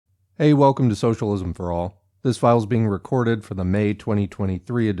Hey, welcome to Socialism for All. This file is being recorded for the May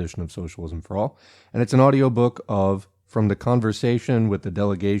 2023 edition of Socialism for All, and it's an audiobook of From the Conversation with the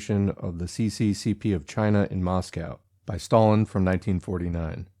Delegation of the CCP of China in Moscow by Stalin from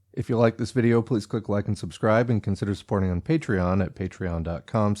 1949. If you like this video, please click like and subscribe and consider supporting on Patreon at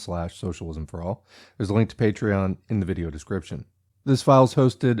patreon.com/socialismforall. There's a link to Patreon in the video description. This file is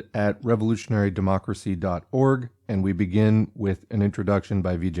hosted at revolutionarydemocracy.org, and we begin with an introduction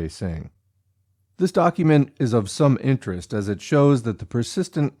by Vijay Singh. This document is of some interest as it shows that the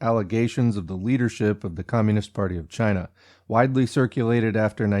persistent allegations of the leadership of the Communist Party of China, widely circulated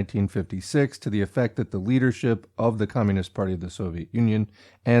after 1956 to the effect that the leadership of the Communist Party of the Soviet Union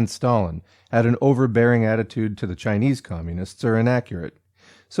and Stalin had an overbearing attitude to the Chinese communists, are inaccurate.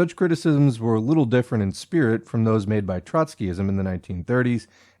 Such criticisms were a little different in spirit from those made by Trotskyism in the 1930s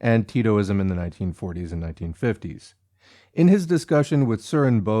and Titoism in the 1940s and 1950s. In his discussion with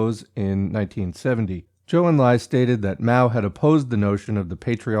Søren Bose in 1970, Zhou Enlai stated that Mao had opposed the notion of the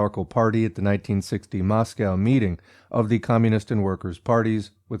patriarchal party at the 1960 Moscow meeting of the Communist and Workers'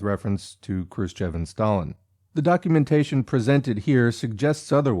 Parties, with reference to Khrushchev and Stalin. The documentation presented here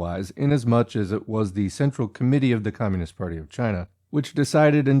suggests otherwise, inasmuch as it was the Central Committee of the Communist Party of China which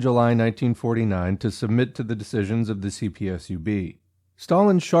decided in July 1949 to submit to the decisions of the CPSUB.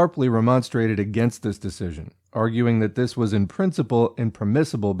 Stalin sharply remonstrated against this decision, arguing that this was in principle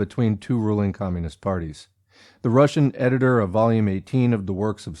impermissible between two ruling communist parties. The Russian editor of Volume 18 of the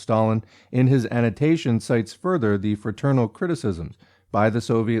Works of Stalin, in his annotation, cites further the fraternal criticisms by the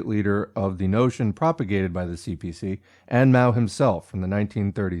Soviet leader of the notion propagated by the CPC and Mao himself from the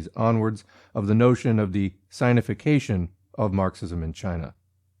 1930s onwards of the notion of the sinification of Marxism in China.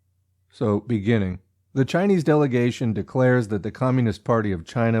 So, beginning, the Chinese delegation declares that the Communist Party of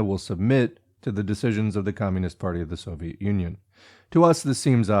China will submit to the decisions of the Communist Party of the Soviet Union. To us, this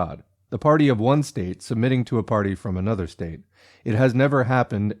seems odd. The party of one state submitting to a party from another state. It has never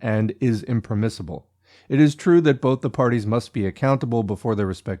happened and is impermissible. It is true that both the parties must be accountable before their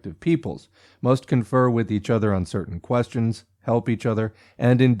respective peoples, must confer with each other on certain questions, help each other,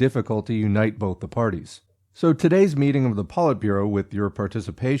 and in difficulty unite both the parties. So today's meeting of the Politburo with your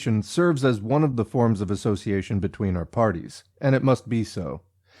participation serves as one of the forms of association between our parties, and it must be so.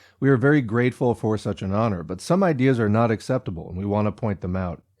 We are very grateful for such an honor, but some ideas are not acceptable, and we want to point them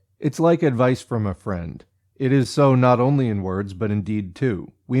out. It's like advice from a friend. It is so not only in words, but in deed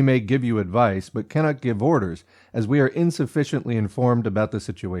too. We may give you advice, but cannot give orders, as we are insufficiently informed about the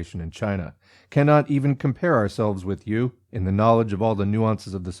situation in China, cannot even compare ourselves with you in the knowledge of all the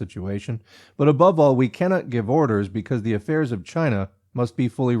nuances of the situation, but above all, we cannot give orders because the affairs of China must be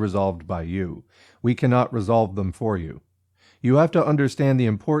fully resolved by you. We cannot resolve them for you. You have to understand the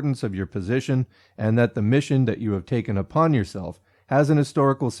importance of your position and that the mission that you have taken upon yourself has an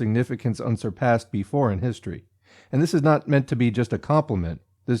historical significance unsurpassed before in history. And this is not meant to be just a compliment.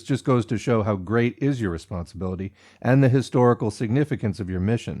 This just goes to show how great is your responsibility and the historical significance of your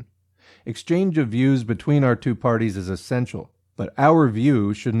mission. Exchange of views between our two parties is essential, but our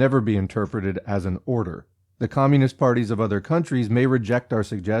view should never be interpreted as an order. The communist parties of other countries may reject our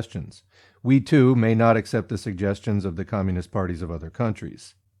suggestions. We too may not accept the suggestions of the communist parties of other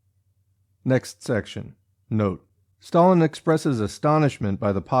countries. Next section. Note. Stalin expresses astonishment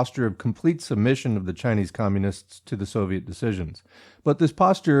by the posture of complete submission of the Chinese communists to the Soviet decisions, but this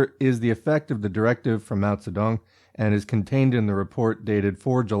posture is the effect of the directive from Mao Zedong and is contained in the report dated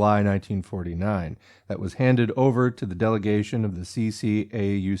 4 July 1949 that was handed over to the delegation of the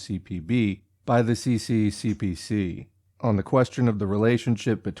CC-AAU-CPB by the CC-CPC. On the question of the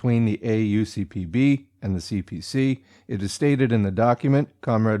relationship between the AAU-CPB and the CPC, it is stated in the document,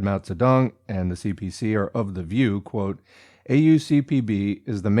 Comrade Mao Zedong and the CPC are of the view, quote, AAU-CPB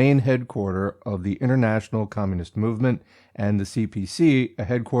is the main headquarter of the international communist movement and the CPC a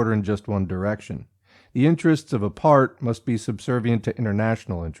headquarter in just one direction. The interests of a part must be subservient to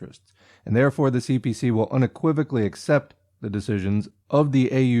international interests, and therefore the CPC will unequivocally accept the decisions of the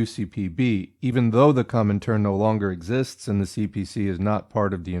AAU-CPB, even though the Comintern no longer exists and the CPC is not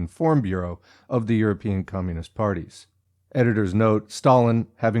part of the Inform Bureau of the European Communist Parties. Editor's note, Stalin,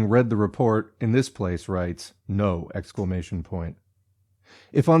 having read the report, in this place writes, "No!" exclamation point.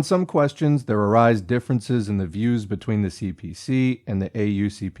 If on some questions there arise differences in the views between the CPC and the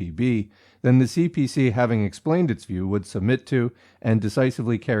AAU-CPB, then the CPC, having explained its view, would submit to and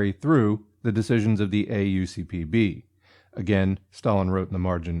decisively carry through the decisions of the AAU-CPB. Again, Stalin wrote in the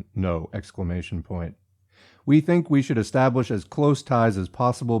margin, "No!" exclamation point. We think we should establish as close ties as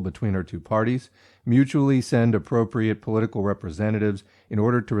possible between our two parties, mutually send appropriate political representatives in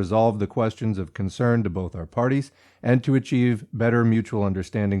order to resolve the questions of concern to both our parties and to achieve better mutual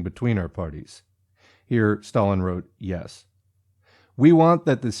understanding between our parties. Here, Stalin wrote, yes. We want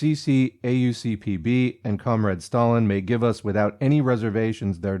that the CC-AUCPB and Comrade Stalin may give us without any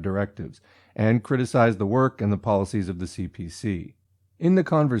reservations their directives and criticize the work and the policies of the CPC. In the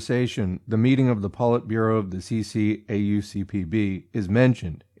conversation, the meeting of the Politburo of the CC-AUCPB is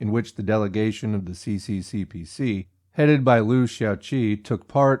mentioned, in which the delegation of the CC-CPC, headed by Liu Xiaoqi, took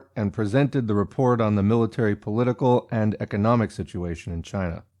part and presented the report on the military, political, and economic situation in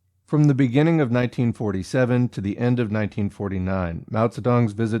China. From the beginning of 1947 to the end of 1949, Mao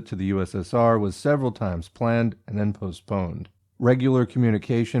Zedong's visit to the USSR was several times planned and then postponed. Regular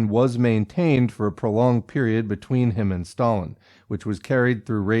communication was maintained for a prolonged period between him and Stalin, which was carried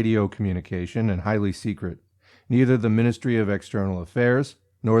through radio communication and highly secret. Neither the Ministry of External Affairs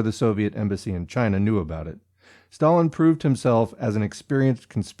nor the Soviet Embassy in China knew about it. Stalin proved himself as an experienced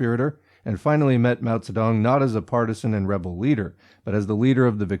conspirator and finally met Mao Zedong not as a partisan and rebel leader, but as the leader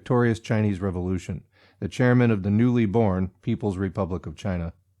of the victorious Chinese Revolution, the chairman of the newly born People's Republic of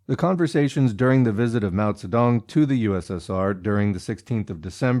China. The conversations during the visit of Mao Zedong to the USSR during the 16th of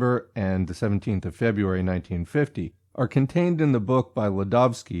December and the 17th of February 1950 are contained in the book by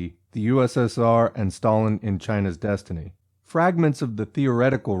Ladovsky, The USSR and Stalin in China's Destiny. Fragments of the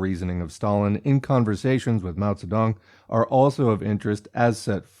theoretical reasoning of Stalin in conversations with Mao Zedong are also of interest as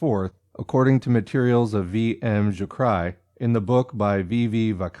set forth, according to materials of V. M. Zhukhrai, in the book by V.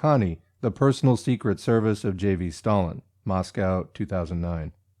 V. Vakani, The Personal Secret Service of J. V. Stalin, Moscow,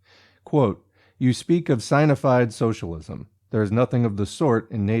 2009. Quote, "You speak of Sinified socialism. There is nothing of the sort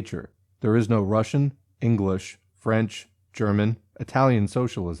in nature. There is no Russian, English, French, German, Italian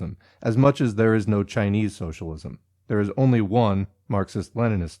socialism, as much as there is no Chinese socialism. There is only one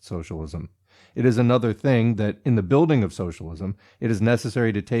Marxist-Leninist socialism. It is another thing that, in the building of socialism, it is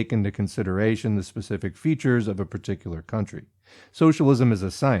necessary to take into consideration the specific features of a particular country. Socialism is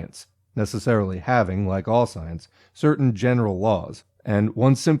a science, necessarily having, like all science, certain general laws, and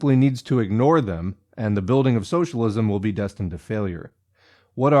one simply needs to ignore them, and the building of socialism will be destined to failure.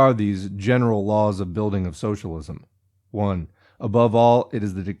 What are these general laws of building of socialism? 1. Above all, it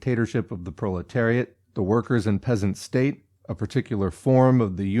is the dictatorship of the proletariat, the workers' and peasant state, a particular form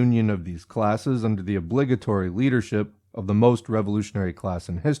of the union of these classes under the obligatory leadership of the most revolutionary class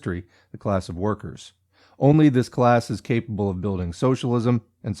in history, the class of workers. Only this class is capable of building socialism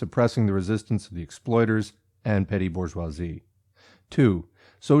and suppressing the resistance of the exploiters and petty bourgeoisie. 2.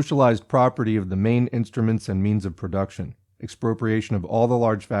 Socialized property of the main instruments and means of production, expropriation of all the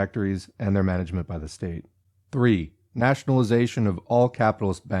large factories and their management by the state. 3. Nationalization of all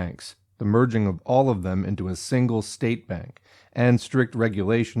capitalist banks, the merging of all of them into a single state bank, and strict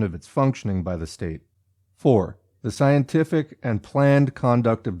regulation of its functioning by the state. 4. The scientific and planned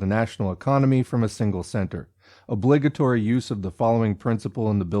conduct of the national economy from a single center, obligatory use of the following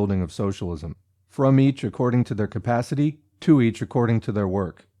principle in the building of socialism: from each according to their capacity, to each according to their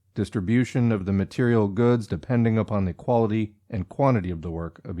work, distribution of the material goods depending upon the quality and quantity of the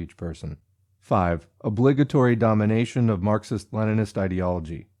work of each person. 5. Obligatory domination of Marxist-Leninist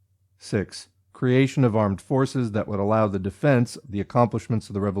ideology. 6. Creation of armed forces that would allow the defense of the accomplishments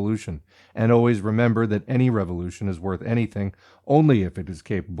of the revolution, and always remember that any revolution is worth anything only if it is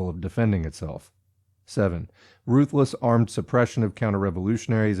capable of defending itself. 7. Ruthless armed suppression of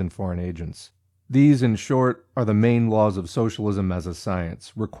counter-revolutionaries and foreign agents. These, in short, are the main laws of socialism as a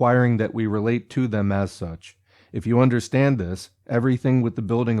science, requiring that we relate to them as such. If you understand this, everything with the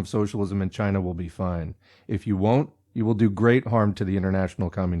building of socialism in China will be fine. If you won't, you will do great harm to the international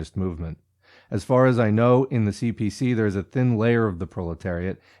communist movement. As far as I know, in the CPC there is a thin layer of the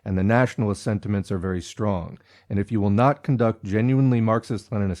proletariat, and the nationalist sentiments are very strong. And if you will not conduct genuinely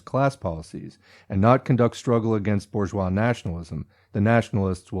Marxist-Leninist class policies, and not conduct struggle against bourgeois nationalism, the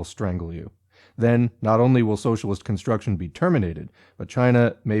nationalists will strangle you. Then, not only will socialist construction be terminated, but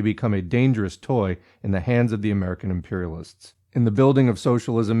China may become a dangerous toy in the hands of the American imperialists. In the building of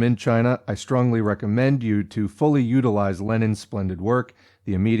socialism in China, I strongly recommend you to fully utilize Lenin's splendid work,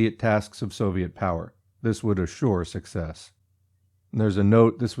 the immediate tasks of Soviet power. This would assure success. And there's a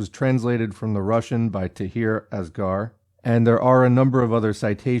note, this was translated from the Russian by Tahir Asghar, and there are a number of other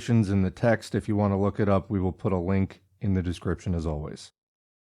citations in the text. If you want to look it up, we will put a link in the description as always.